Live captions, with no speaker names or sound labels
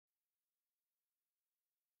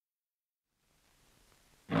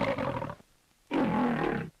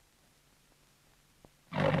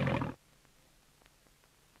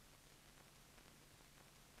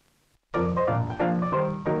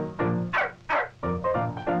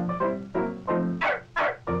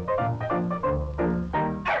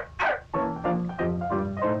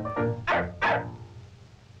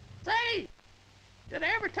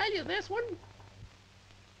tell you this one?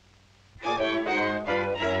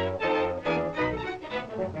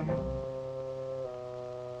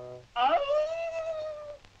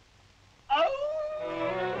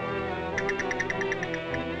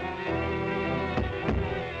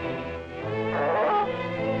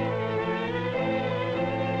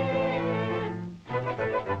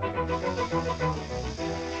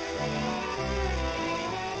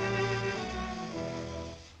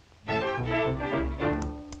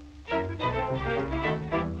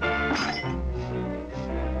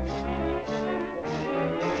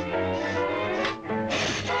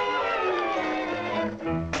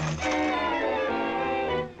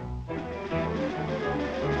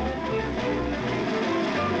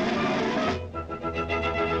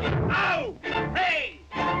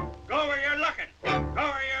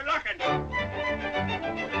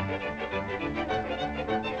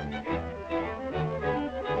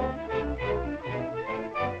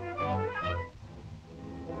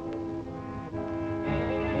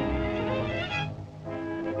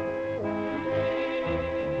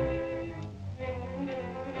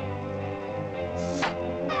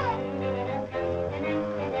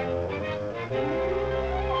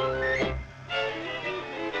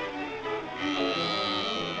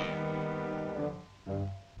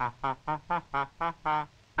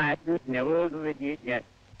 I could never do it yet.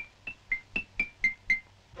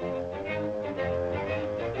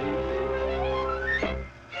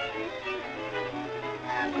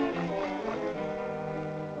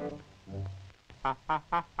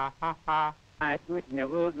 I could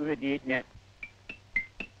never do it yet.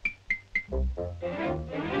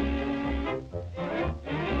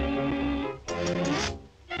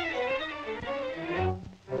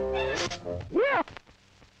 Yeah!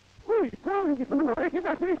 Ui, sorry, you know, I can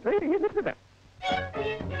actually straight into that.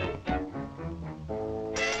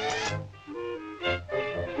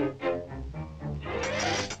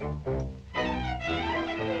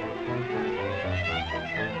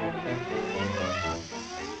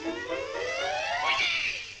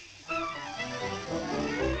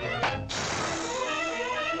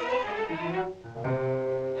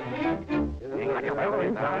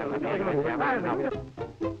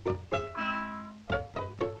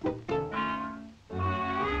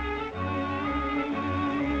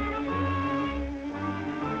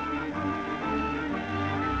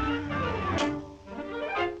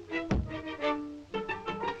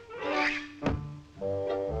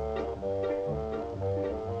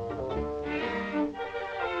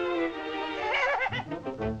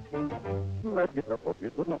 Let's get up, okay,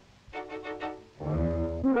 good enough.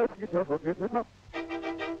 Let's get up, okay, good enough.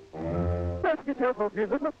 Let's get up, okay,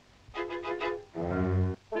 good enough.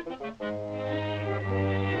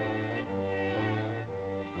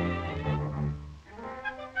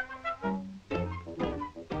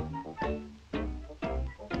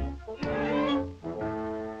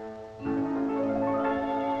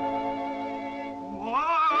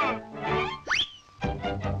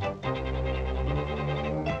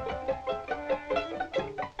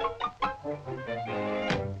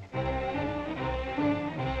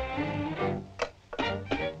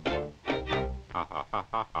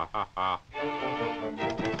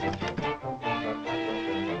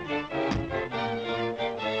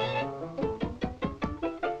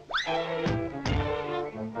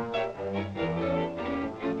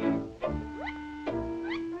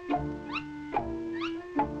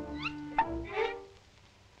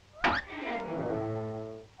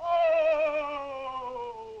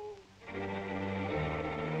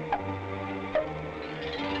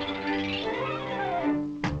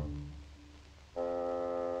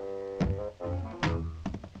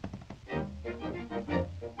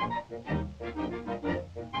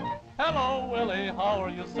 Hello, Willie, how are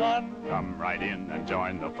you, son? Come right in and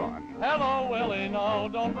join the fun. Hello, Willie, no,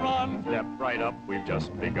 don't run. Step right up, we've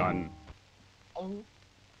just begun. Oh.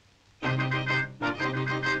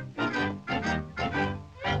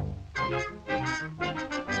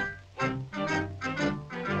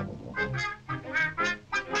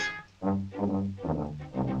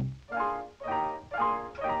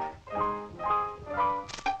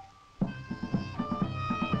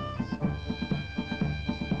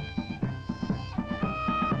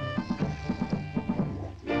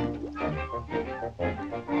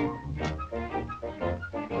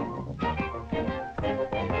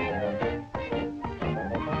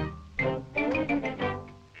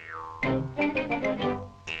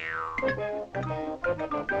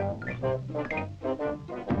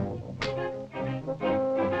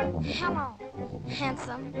 Hello,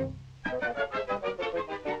 handsome.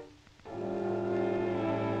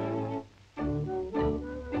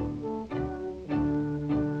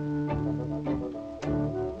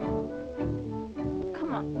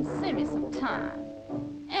 out and see me sometime.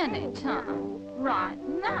 Anytime. Right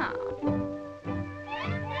now.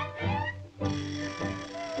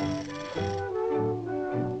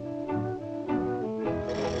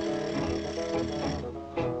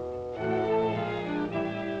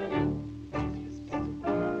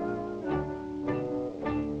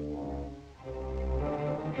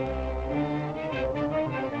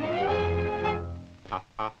 Ha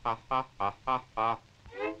ha ha ha ha ha ha.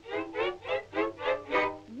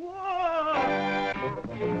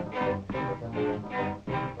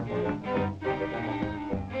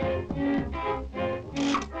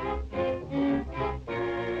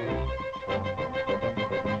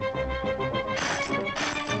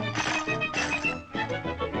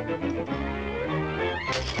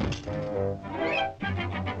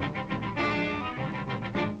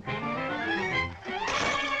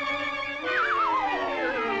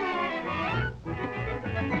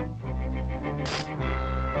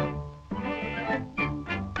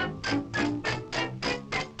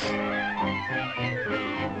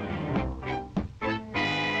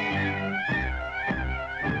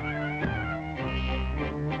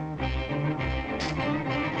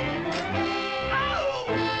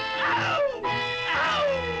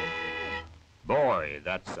 Boy,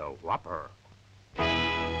 that's a whopper.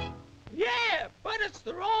 Yeah, but it's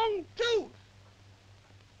the wrong tooth.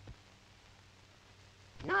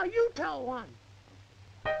 Now you tell one.